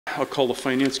I'll call the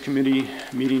Finance Committee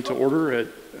meeting to order at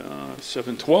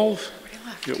 7:12.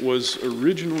 It was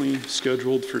originally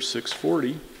scheduled for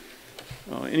 6:40.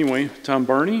 Anyway, Tom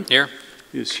Barney here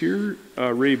is here.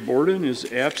 Ray Borden is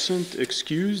absent,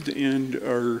 excused, and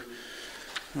our,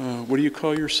 what do you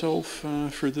call yourself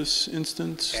for this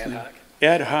instance? Ad hoc.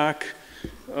 Ad hoc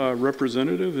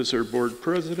representative is our board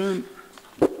president.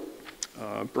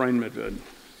 Brian Medved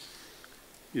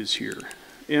is here,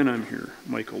 and I'm here,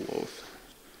 Michael Loth.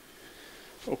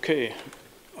 Okay,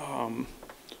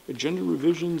 agenda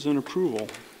revisions and approval.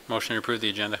 motion to approve the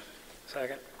agenda.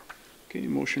 Second. Okay,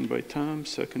 motion by Tom,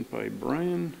 second by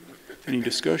Brian. Any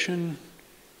discussion?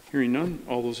 Hearing none.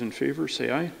 All those in favor say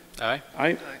aye. Aye.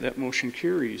 Aye. That motion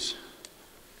carries.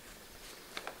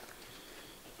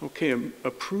 Okay,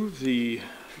 approve the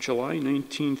July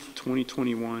 19th,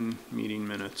 2021 meeting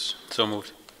minutes. So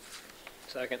moved.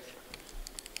 Second.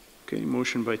 Okay,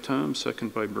 motion by Tom,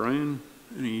 second by Brian.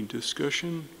 Any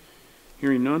discussion?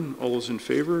 Hearing none. All those in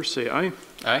favor say aye.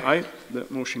 Aye. Aye.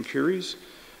 That motion carries.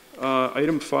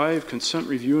 Item 5, consent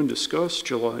review and discuss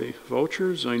July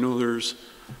vouchers. I know there's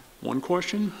one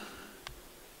question.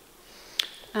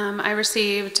 I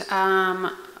received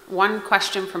one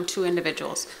question from two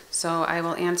individuals, so I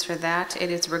will answer that.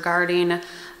 It is regarding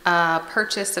a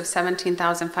purchase of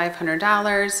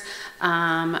 $17,500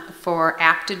 for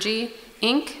Apogee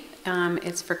Inc.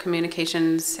 It's for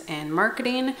communications and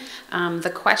marketing.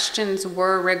 The questions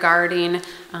were regarding,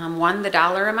 one, the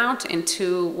dollar amount, and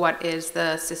two, what is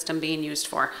the system being used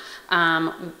for.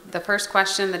 The first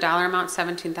question, the dollar amount,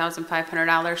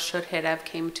 $17,500, should it have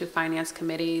came to Finance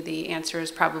Committee? The answer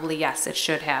is probably yes, it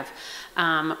should have.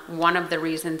 One of the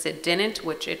reasons it didn't,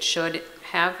 which it should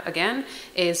have again,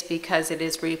 is because it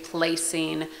is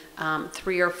replacing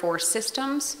 3 or 4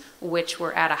 systems which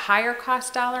were at a higher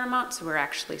cost dollar amount, so we're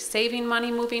actually saving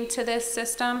money moving to this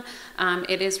system.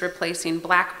 It is replacing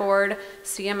Blackboard,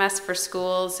 CMS for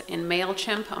Schools, and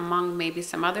MailChimp, among maybe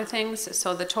some other things.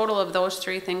 So the total of those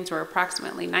 3 things were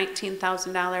approximately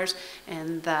 $19,000,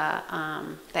 and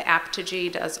the Apogee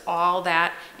does all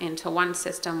that into one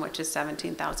system, which is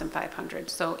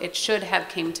 $17,500. So it should have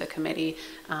came to committee,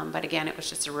 but again, it was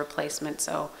just a replacement,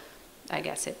 so I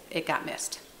guess it got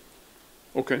missed.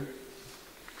 Okay.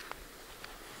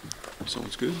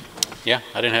 Sounds good. Yeah,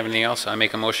 I didn't have anything else. I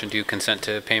make a motion to consent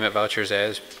to payment vouchers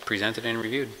as presented and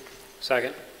reviewed.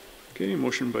 Second. Okay,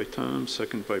 motion by Tom,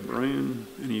 second by Brian.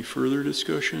 Any further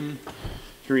discussion?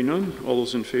 Hearing none. All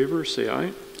those in favor say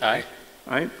aye. Aye.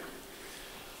 Aye.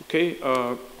 Okay,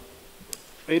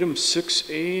 item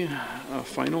 6A,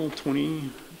 final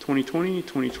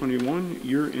 2020-2021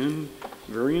 year-end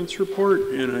variance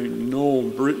report. And I know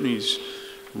Brittany's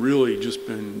really just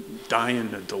been dying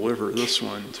to deliver this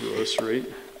one to us, right?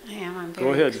 I am. I'm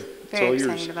Go ahead. very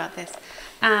excited about this.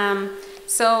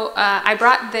 So I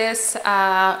brought this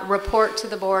report to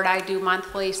the board. I do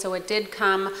monthly, so it did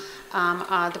come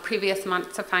the previous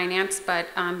month to finance, but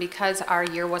because our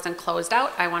year wasn't closed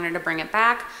out, I wanted to bring it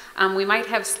back. We might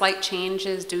have slight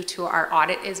changes due to our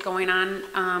audit is going on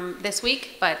this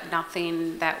week, but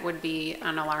nothing that would be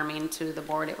alarming to the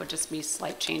board. It would just be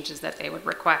slight changes that they would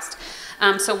request.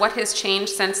 So what has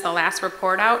changed since the last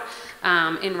report out?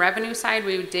 In revenue side,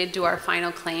 we did do our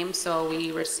final claims, so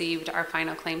we received our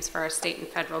final claims for our state and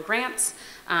federal grants.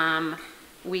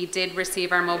 We did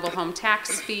receive our mobile home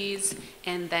tax fees,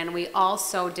 and then we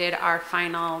also did our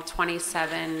final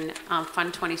 27,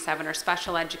 Fund 27, or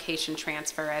special education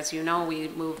transfer. As you know, we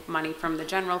moved money from the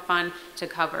general fund to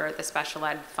cover the special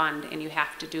ed fund, and you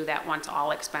have to do that once all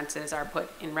expenses are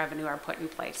put in revenue are put in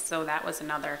place. So that was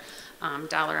another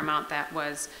dollar amount that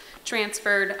was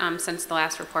transferred since the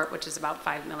last report, which is about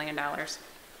 $5 million.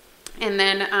 And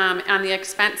then on the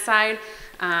expense side,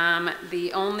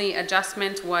 the only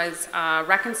adjustment was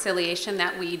reconciliation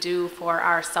that we do for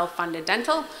our self-funded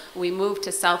dental. We moved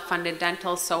to self-funded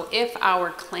dental, so if our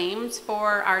claims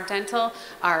for our dental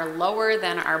are lower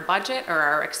than our budget or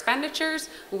our expenditures,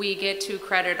 we get to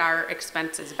credit our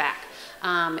expenses back.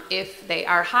 If they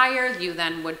are higher, you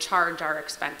then would charge our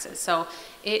expenses. So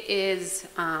it is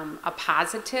a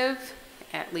positive,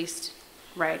 at least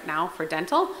right now, for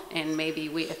dental, and maybe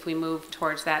if we move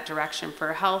towards that direction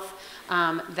for health,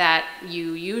 that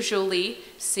you usually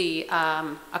see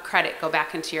a credit go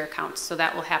back into your accounts. So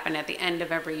that will happen at the end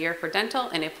of every year for dental,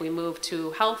 and if we move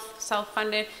to health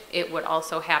self-funded, it would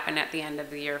also happen at the end of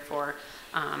the year for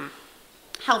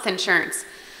health insurance.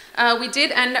 We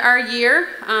did end our year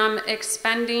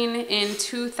expending in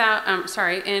Fund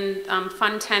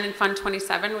 10 and Fund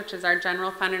 27, which is our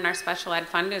general fund and our special ed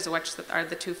fund, which are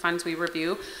the 2 funds we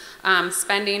review,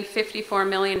 spending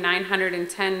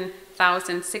 $54,910,000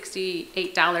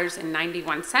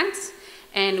 $1,068.91.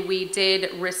 And we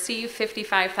did receive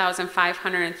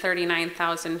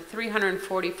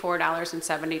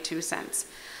 $55,539,344.72.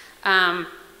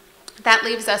 That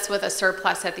leaves us with a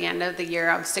surplus at the end of the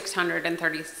year of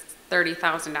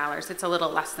 $630,000. It's a little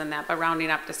less than that, but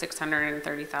rounding up to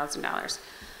 $630,000.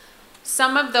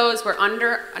 Some of those were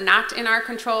not in our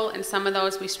control, and some of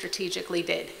those we strategically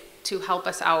did to help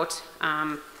us out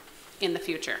in the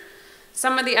future.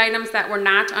 Some of the items that were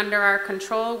not under our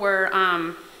control were,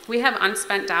 we have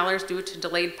unspent dollars due to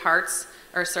delayed parts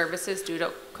or services due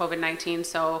to COVID-19.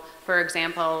 So for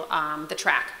example, the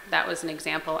track, that was an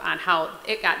example on how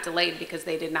it got delayed because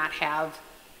they did not have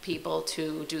people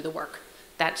to do the work.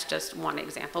 That's just one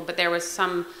example, but there was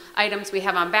some items we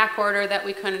have on back order that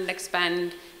we couldn't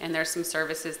expend, and there's some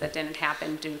services that didn't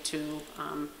happen due to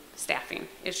staffing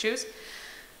issues.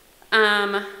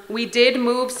 We did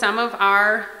move some of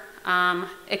our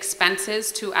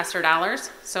expenses to ESSER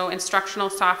dollars, so instructional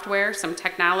software, some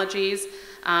technologies,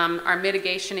 our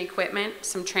mitigation equipment,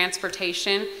 some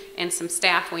transportation, and some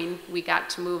staff. We got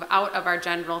to move out of our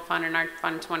general fund and our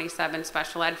Fund 27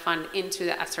 special ed fund into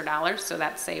the ESSER dollars, so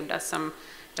that saved us some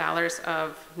dollars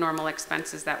of normal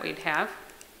expenses that we'd have.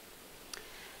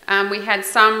 We had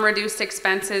some reduced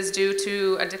expenses due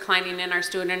to a declining in our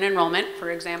student enrollment.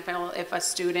 For example, if a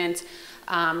student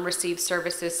received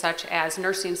services such as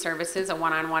nursing services, a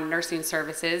one-on-one nursing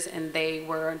services, and they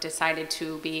were decided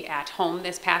to be at home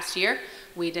this past year,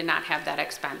 we did not have that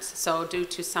expense. So due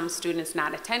to some students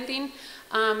not attending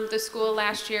the school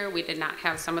last year, we did not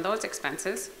have some of those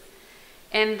expenses.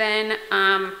 And then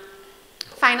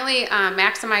finally,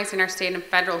 maximizing our state and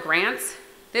federal grants.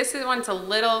 This one's a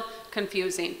little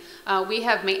confusing. We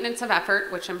have maintenance of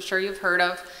effort, which I'm sure you've heard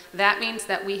of. That means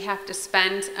that we have to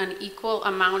spend an equal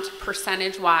amount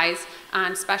percentage-wise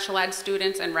on special ed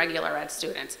students and regular ed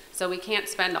students. So we can't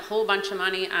spend a whole bunch of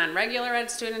money on regular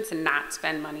ed students and not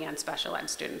spend money on special ed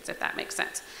students, if that makes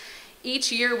sense.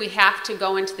 Each year we have to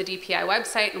go into the DPI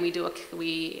website and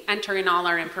we enter in all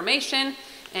our information,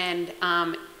 and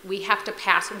we have to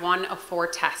pass one of 4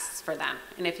 tests for them.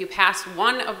 And if you pass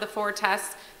one of the 4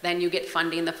 tests, then you get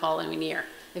funding the following year.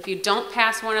 If you don't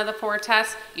pass one of the 4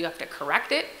 tests, you have to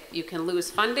correct it, you can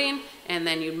lose funding, and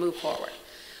then you move forward.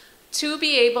 To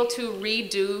be able to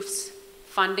reduce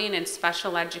funding in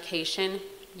special education,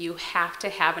 you have to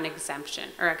have an exception.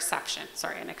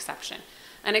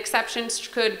 An exception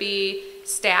could be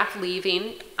staff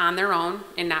leaving on their own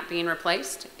and not being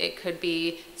replaced. It could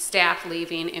be staff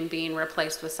leaving and being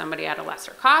replaced with somebody at a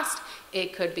lesser cost.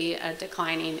 It could be a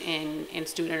declining in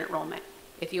student enrollment.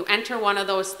 If you enter one of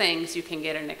those things, you can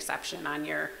get an exception on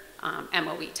your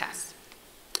MOE test.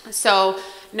 So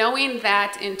knowing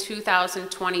that in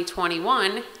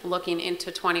 2020-21, looking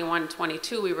into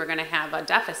 21-22, we were going to have a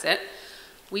deficit,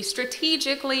 we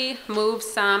strategically moved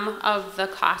some of the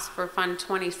costs for Fund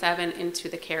 27 into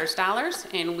the CARES dollars,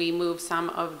 and we moved some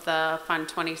of the Fund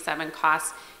 27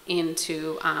 costs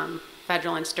into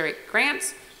federal and state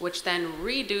grants, which then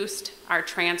reduced our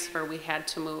transfer we had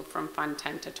to move from Fund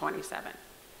 10 to 27.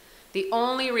 The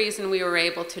only reason we were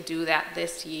able to do that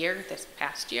this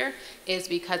past year, is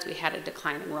because we had a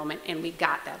decline in enrollment and we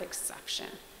got that exception.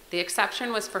 The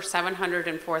exception was for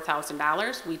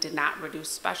 $704,000. We did not reduce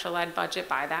special ed budget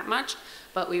by that much,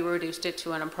 but we reduced it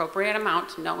to an appropriate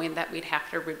amount, knowing that we'd have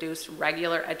to reduce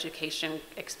regular education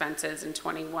expenses in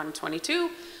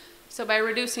 21-22. So by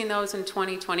reducing those in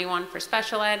 2021 for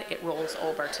special ed, it rolls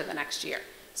over to the next year.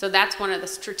 So that's one of the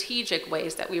strategic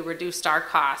ways that we reduced our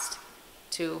cost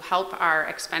to help our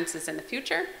expenses in the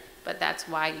future, but that's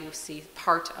why you see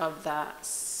part of the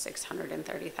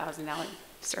 $630,000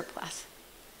 surplus.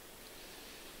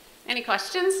 Any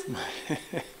questions?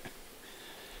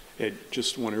 I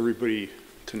just want everybody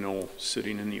to know,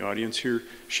 sitting in the audience here,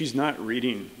 she's not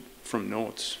reading from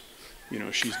notes. You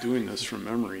know, she's doing this from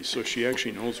memory, so she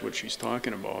actually knows what she's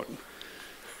talking about.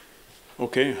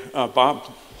 Okay,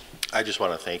 Bob? I just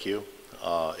want to thank you.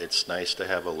 It's nice to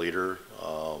have a leader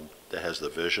that has the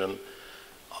vision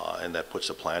and that puts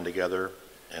a plan together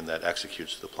and that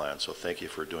executes the plan. So thank you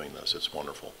for doing this. It's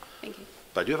wonderful. Thank you.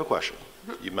 But I do have a question.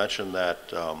 Mm-hmm. You mentioned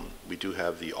that we do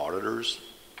have the auditors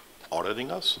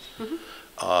auditing us.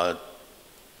 Mm-hmm.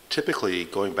 Typically,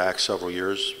 going back several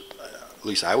years, at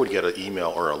least I would get an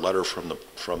email or a letter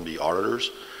from the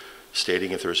auditors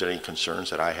stating if there's any concerns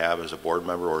that I have as a board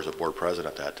member or as a board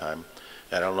president at that time.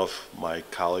 And I don't know if my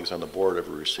colleagues on the board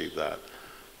ever received that,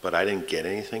 but I didn't get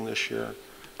anything this year.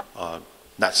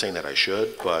 Not saying that I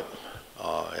should, but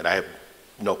and I have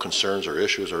no concerns or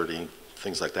issues or any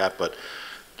things like that, but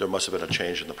there must have been a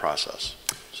change in the process,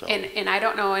 so. And I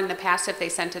don't know in the past if they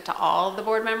sent it to all of the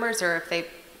board members or if they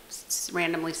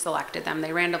randomly selected them.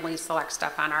 They randomly select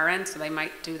stuff on our end, so they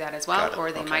might do that as well. Got it,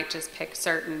 Or they okay. might just pick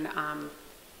certain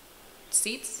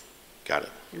seats. Got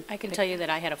it. I can tell you that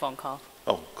I had a phone call,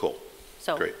 Oh, cool.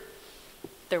 so Great.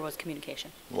 there was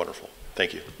communication. Wonderful.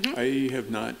 Thank you. I have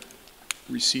not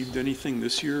received anything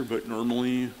this year, but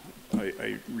normally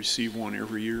I receive one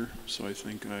every year, so I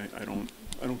think I don't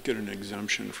get an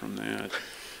exemption from that.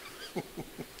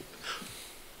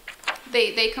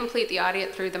 They complete the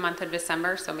audit through the month of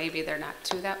December, so maybe they're not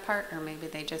to that part, or maybe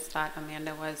they just thought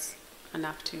Amanda was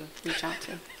enough to reach out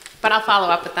to. But I'll follow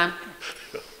up with them.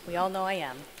 We all know I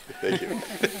am. Thank you.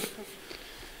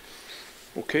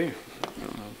 Okay,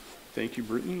 thank you,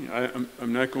 Brittany.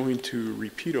 I'm not going to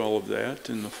repeat all of that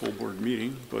in the full board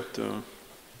meeting, but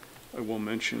I will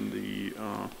mention the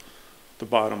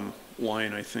bottom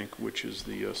line, I think, which is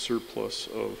the surplus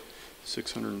of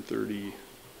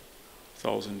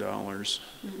 $630,000,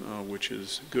 which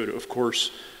is good. Of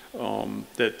course,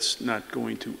 that's not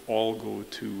going to all go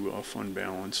to fund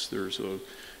balance. There's a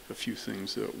few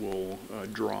things that will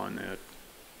draw on that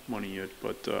money yet,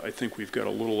 but I think we've got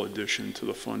a little addition to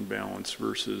the fund balance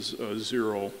versus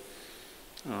zero.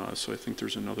 So I think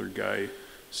there's another guy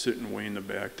sitting way in the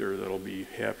back there that'll be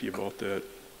happy about that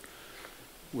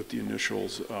with the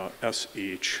initials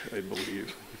SH, I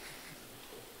believe.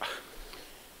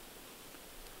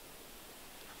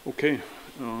 Okay,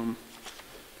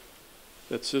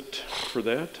 that's it for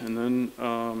that. And then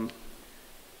I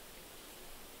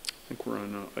think we're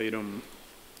on item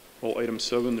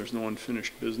 7, there's no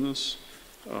unfinished business.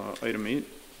 Item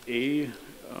 8A,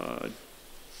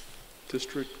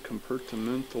 district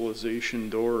compartmentalization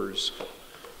doors.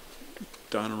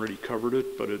 Don already covered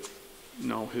it, but it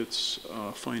now hits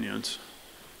finance.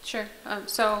 Sure.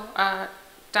 So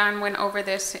Don went over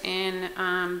this in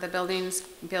the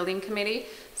building committee,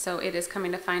 so it is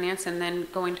coming to finance and then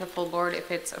going to full board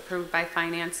if it's approved by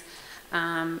finance.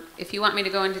 If you want me to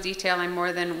go into detail, I'm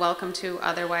more than welcome to.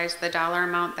 Otherwise, the dollar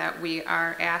amount that we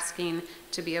are asking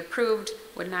to be approved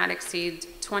would not exceed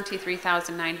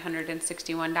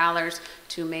 $23,961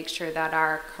 to make sure that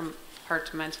our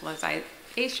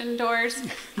compartmentalization doors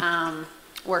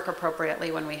work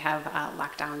appropriately when we have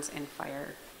lockdowns and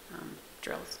fire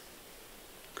drills.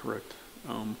 Correct.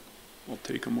 I'll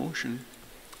take a motion.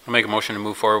 I'll make a motion to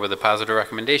move forward with a positive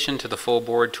recommendation to the full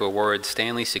board to award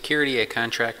Stanley Security a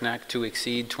contract not to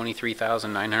exceed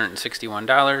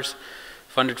 $23,961,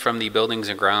 funded from the Buildings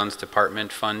and Grounds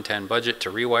Department Fund 10 budget to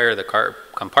rewire the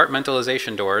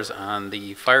compartmentalization doors on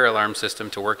the fire alarm system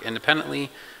to work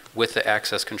independently with the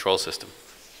access control system.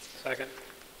 Second.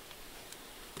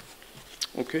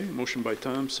 Okay, motion by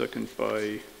Tom, second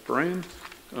by Brian.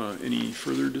 Any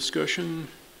further discussion?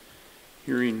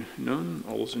 Hearing none,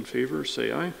 all those in favor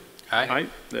say aye. Aye.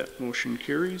 That motion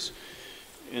carries.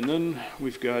 And then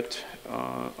we've got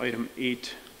item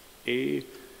 8A,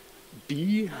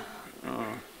 B,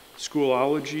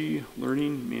 Schoolology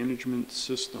Learning Management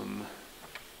System.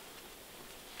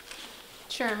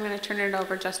 Sure, I'm going to turn it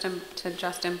over to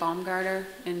Justin Baumgarter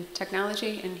in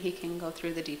technology, and he can go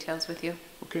through the details with you.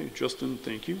 Okay, Justin,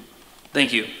 thank you.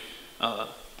 Thank you.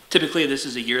 Typically, this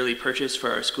is a yearly purchase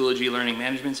for our Schoology learning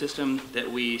management system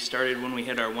that we started when we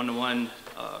had our one-to-one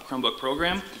Chromebook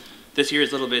program. This year is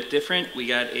a little bit different. We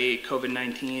got a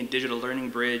COVID-19 Digital Learning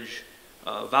Bridge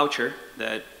voucher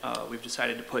that we've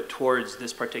decided to put towards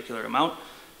this particular amount.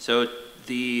 So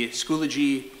the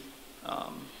Schoology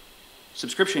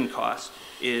subscription cost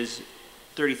is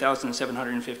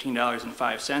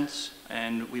 $30,715.05,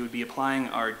 and we would be applying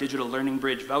our Digital Learning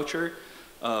Bridge voucher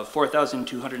of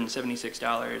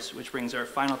 $4,276, which brings our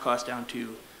final cost down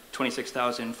to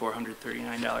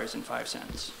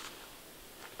 $26,439.05.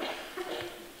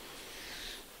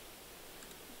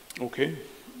 Okay,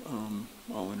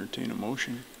 I'll entertain a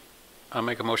motion. I'll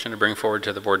make a motion to bring forward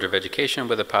to the Board of Education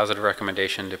with a positive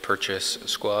recommendation to purchase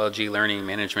Schoology Learning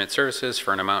Management Services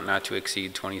for an amount not to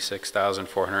exceed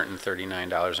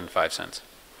 $26,439.05.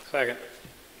 Second.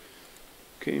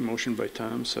 Okay, motion by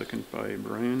Tom, second by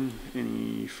Brian.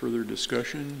 Any further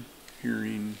discussion?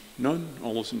 Hearing none,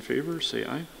 all those in favor say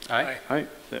aye. Aye. Aye,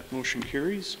 that motion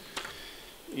carries.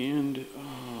 And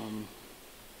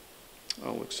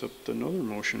I'll accept another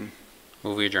motion.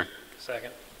 Move we adjourn.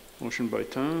 Second. Motion by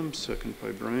Tom, second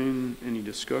by Brian. Any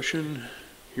discussion?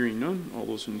 Hearing none, all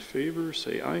those in favor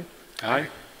say aye. Aye.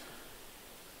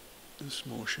 This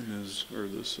motion is, or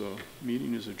this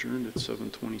meeting is adjourned at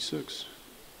 7:26.